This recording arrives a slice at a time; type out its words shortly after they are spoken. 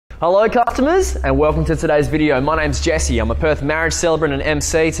Hello customers and welcome to today's video. My name's Jesse. I'm a Perth marriage celebrant and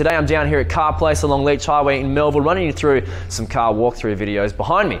MC. Today I'm down here at Carr Place along Leach Highway in Mellville running you through some car walkthrough videos.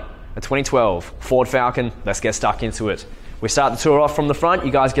 Behind me, a 2012 Ford Falcon. Let's get stuck into it. We start the tour off from the front.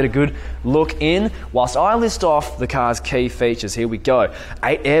 You guys get a good look in whilst I list off the car's key features. Here we go.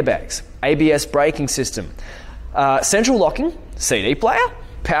 8 airbags, ABS braking system, central locking, CD player,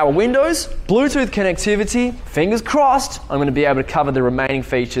 power windows, Bluetooth connectivity. Fingers crossed I'm going to be able to cover the remaining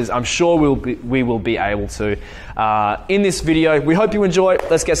features. I'm sure we will be able to in this video. We hope you enjoy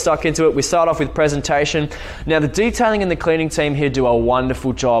it. Let's get stuck into it. We start off with presentation. Now the detailing and the cleaning team here do a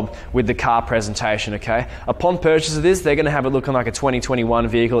wonderful job with the car presentation, okay? Upon purchase of this, they're going to have it looking like a 2021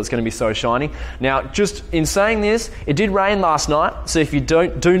 vehicle. It's going to be so shiny. Now, just in saying this, it did rain last night, so if you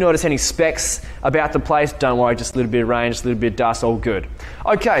do notice any specks about the place, don't worry, just a little bit of rain, just a little bit of dust, all good.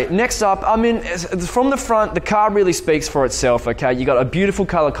 Okay, next up, I mean, from the front, the car really speaks for itself, okay? You got a beautiful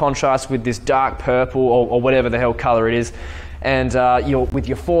color contrast with this dark purple or whatever the hell color it is. And with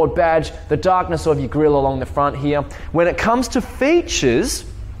your Ford badge, the darkness of your grille along the front here. When it comes to features,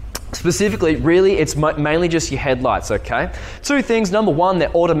 specifically, really, it's mainly just your headlights, okay? Two things. Number one,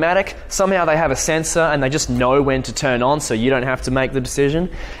 they're automatic. Somehow they have a sensor and they just know when to turn on, so you don't have to make the decision.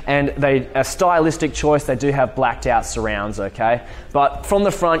 And a stylistic choice, they do have blacked out surrounds, okay? But from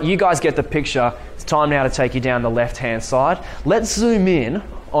the front, you guys get the picture. It's time now to take you down the left-hand side. Let's zoom in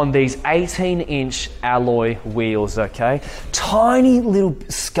on these 18-inch alloy wheels, okay? Tiny little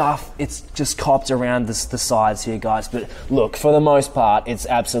scuff, it's just copped around the sides here, guys, but look, for the most part, it's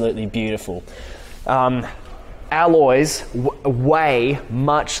absolutely beautiful. Alloys weigh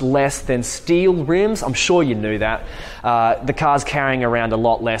much less than steel rims. I'm sure you knew that. The car's carrying around a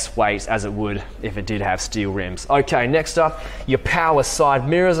lot less weight as it would if it did have steel rims. Okay, next up, your power side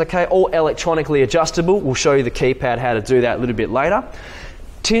mirrors, okay? All electronically adjustable. We'll show you the keypad how to do that a little bit later.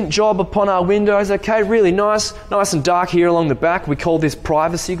 Tint job upon our windows, okay, really nice and dark here along the back. We call this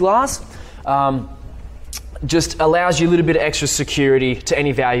privacy glass. Just allows you a little bit of extra security to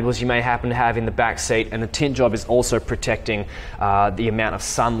any valuables you may happen to have in the back seat, and the tint job is also protecting the amount of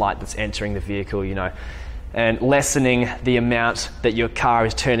sunlight that's entering the vehicle, you know, and lessening the amount that your car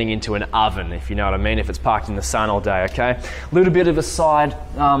is turning into an oven, if you know what I mean, if it's parked in the sun all day, okay? A little bit of a side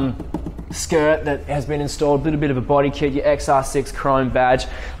skirt that has been installed, a little bit of a body kit, your XR6 chrome badge.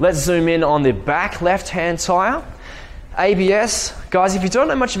 Let's zoom in on the back left-hand tyre. ABS. Guys, if you don't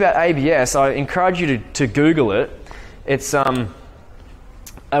know much about ABS, I encourage you to Google it. It's a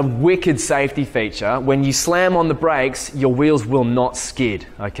wicked safety feature. When you slam on the brakes, your wheels will not skid,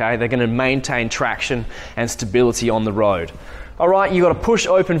 okay? They're going to maintain traction and stability on the road. All right, you got a push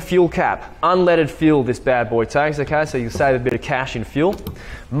open fuel cap. Unleaded fuel this bad boy takes, okay? So you'll save a bit of cash in fuel.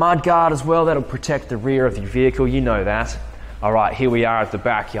 Mud guard as well, that'll protect the rear of your vehicle, you know that. All right, here we are at the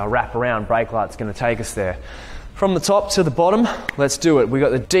back. Your wrap around brake light's gonna take us there. From the top to the bottom, let's do it. We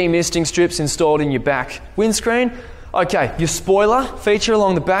got the demisting strips installed in your back windscreen. Okay, your spoiler feature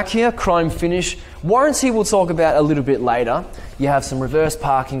along the back here, chrome finish. Warranty we'll talk about a little bit later. You have some reverse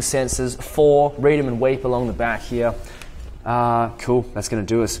parking sensors, 4, read them and weep along the back here. Cool, that's going to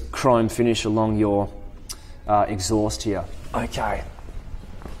do us. Chrome finish along your exhaust here. Okay.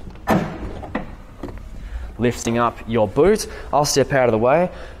 Lifting up your boot. I'll step out of the way.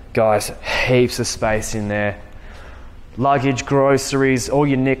 Guys, heaps of space in there. Luggage, groceries, all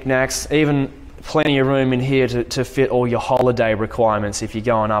your knickknacks, even plenty of room in here to fit all your holiday requirements if you're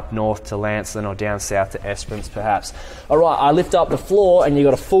going up north to Lanston or down south to Esperance perhaps. All right, I lift up the floor and you've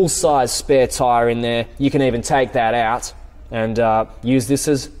got a full-size spare tyre in there. You can even take that out and use this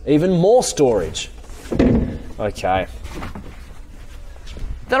as even more storage. Okay.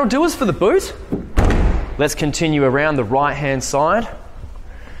 That'll do us for the boot. Let's continue around the right-hand side.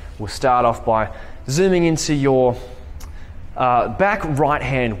 We'll start off by zooming into your back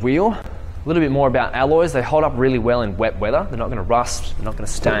right-hand wheel. A little bit more about alloys. They hold up really well in wet weather. They're not going to rust, they're not going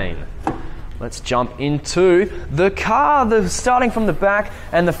to stain. Let's jump into the car, starting from the back,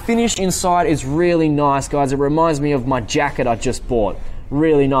 and the finish inside is really nice, guys. It reminds me of my jacket I just bought.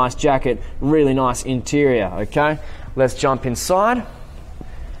 Really nice jacket, really nice interior, okay? Let's jump inside.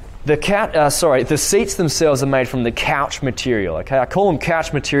 The seats themselves are made from the couch material, okay? I call them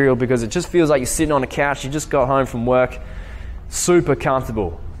couch material because it just feels like you're sitting on a couch, you just got home from work. Super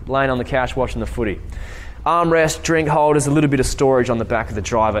comfortable, laying on the couch watching the footy. Armrest, drink holders, a little bit of storage on the back of the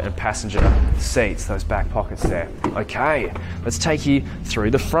driver and passenger seats, those back pockets there. Okay, let's take you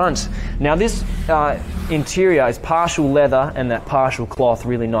through the front. Now this interior is partial leather and that partial cloth,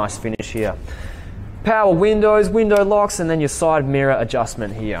 really nice finish here. Power windows, window locks, and then your side mirror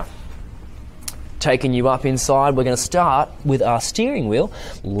adjustment here. taking you up inside. We're going to start with our steering wheel.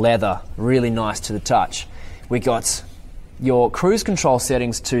 Leather, really nice to the touch. We got your cruise control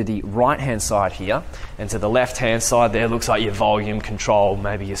settings to the right hand side here, and to the left hand side there looks like your volume control,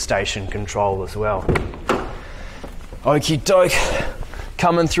 maybe your station control as well. Okie doke.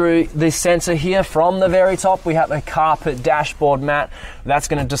 Coming through this sensor here from the very top, we have a carpet dashboard mat. That's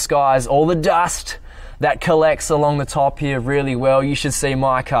going to disguise all the dust that collects along the top here really well. You should see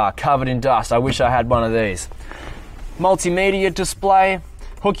my car covered in dust. I wish I had one of these. Multimedia display.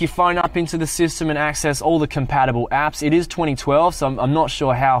 Hook your phone up into the system and access all the compatible apps. It is 2012, so I'm not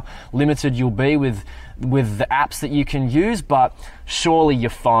sure how limited you'll be with the apps that you can use, but surely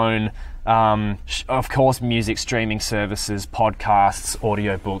your phone, of course, music streaming services, podcasts,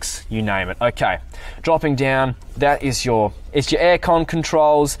 audiobooks, you name it. Okay, dropping down, that is it's your aircon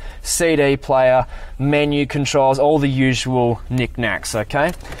controls, CD player, menu controls, all the usual knickknacks,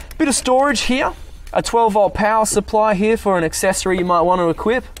 okay? Bit of storage here, a 12-volt power supply here for an accessory you might want to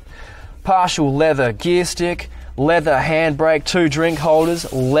equip, partial leather gear stick, leather handbrake, 2 drink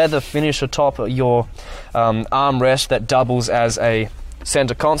holders, leather finish atop your armrest that doubles as a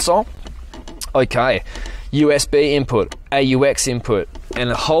center console. Okay, USB input, AUX input, and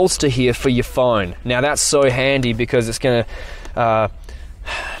a holster here for your phone. Now that's so handy because it's going to,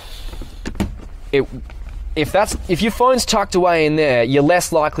 if your phone's tucked away in there, you're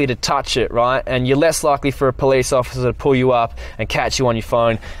less likely to touch it, right? And you're less likely for a police officer to pull you up and catch you on your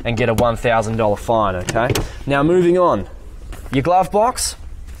phone and get a $1,000 fine, okay? Now moving on, your glove box.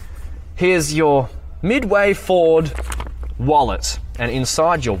 Here's your Midway Ford wallet, and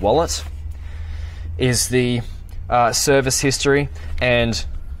inside your wallet is the service history and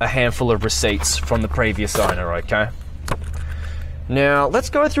a handful of receipts from the previous owner, okay? Now, let's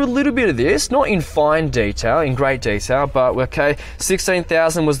go through a little bit of this, not in fine detail, in great detail, but okay,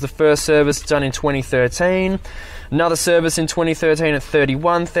 16,000 was the first service done in 2013, another service in 2013 at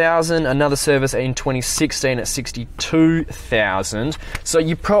 31,000, another service in 2016 at 62,000. So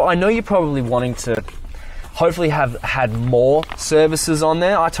I know you're probably wanting to hopefully have had more services on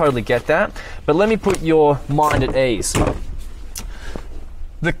there. I totally get that. But let me put your mind at ease.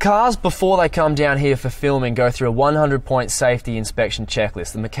 The cars, before they come down here for filming, go through a 100-point safety inspection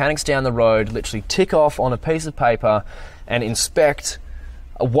checklist. The mechanics down the road literally tick off on a piece of paper and inspect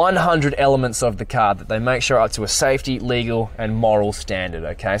 100 elements of the car that they make sure are up to a safety, legal, and moral standard,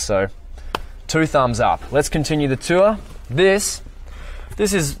 okay? So, 2 thumbs up. Let's continue the tour.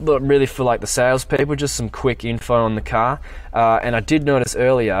 This is really for like the salespeople, just some quick info on the car. And I did notice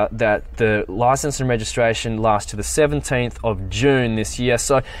earlier that the license and registration lasts to the 17th of June this year.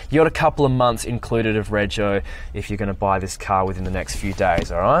 So you got a couple of months included of rego if you're going to buy this car within the next few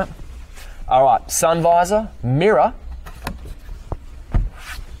days, all right? All right, sun visor, mirror.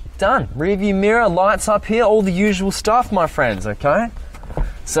 Done. Rear view mirror, lights up here, all the usual stuff, my friends, okay?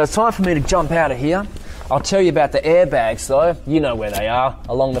 So it's time for me to jump out of here. I'll tell you about the airbags though. You know where they are.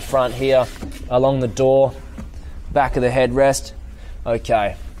 Along the front here, along the door, back of the headrest.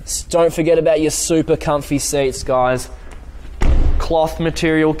 Okay, don't forget about your super comfy seats, guys. Cloth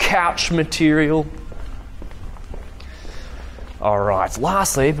material, couch material. All right,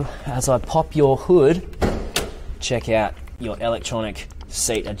 lastly, as I pop your hood, check out your electronic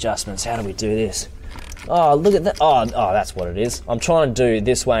seat adjustments. How do we do this? Oh, look at that. Oh, that's what it is. I'm trying to do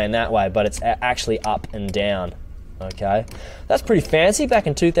this way and that way, but it's actually up and down. Okay. That's pretty fancy back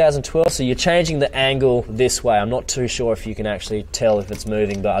in 2012. So you're changing the angle this way. I'm not too sure if you can actually tell if it's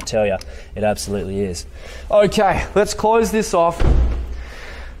moving, but I tell you, it absolutely is. Okay, let's close this off.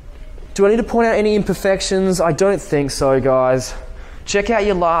 Do I need to point out any imperfections? I don't think so, guys. Check out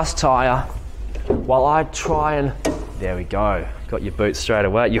your last tyre while I try and... There we go. Got your boot straight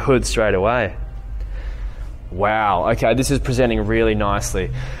away, your hood straight away. Wow, okay, this is presenting really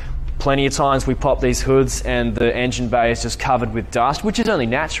nicely. Plenty of times we pop these hoods and the engine bay is just covered with dust, which is only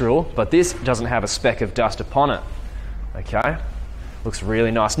natural, but this doesn't have a speck of dust upon it. Okay, looks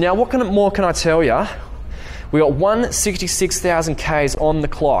really nice. Now, what more can I tell you? We got 166,000 Ks on the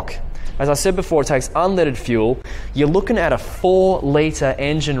clock. As I said before, it takes unleaded fuel. You're looking at a 4-litre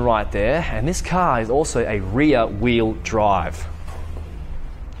engine right there, and this car is also a rear-wheel drive.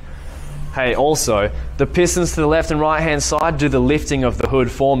 Hey, also, the pistons to the left and right hand side do the lifting of the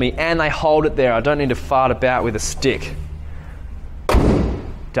hood for me, and they hold it there. I don't need to fart about with a stick.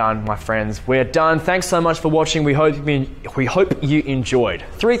 Done, my friends. We're done. Thanks so much for watching. We hope you enjoyed.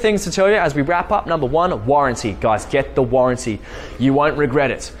 3 things to tell you as we wrap up. Number 1, warranty. Guys, get the warranty. You won't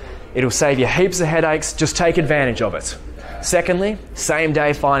regret it. It'll save you heaps of headaches. Just take advantage of it. Secondly,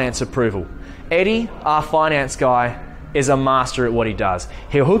 same-day finance approval. Eddie, our finance guy, is a master at what he does.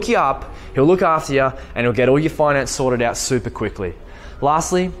 He'll hook you up, he'll look after you, and he'll get all your finance sorted out super quickly.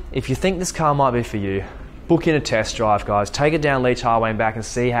 Lastly, if you think this car might be for you, book in a test drive, guys. Take it down Leach Highway and back and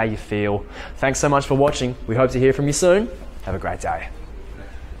see how you feel. Thanks so much for watching. We hope to hear from you soon. Have a great day.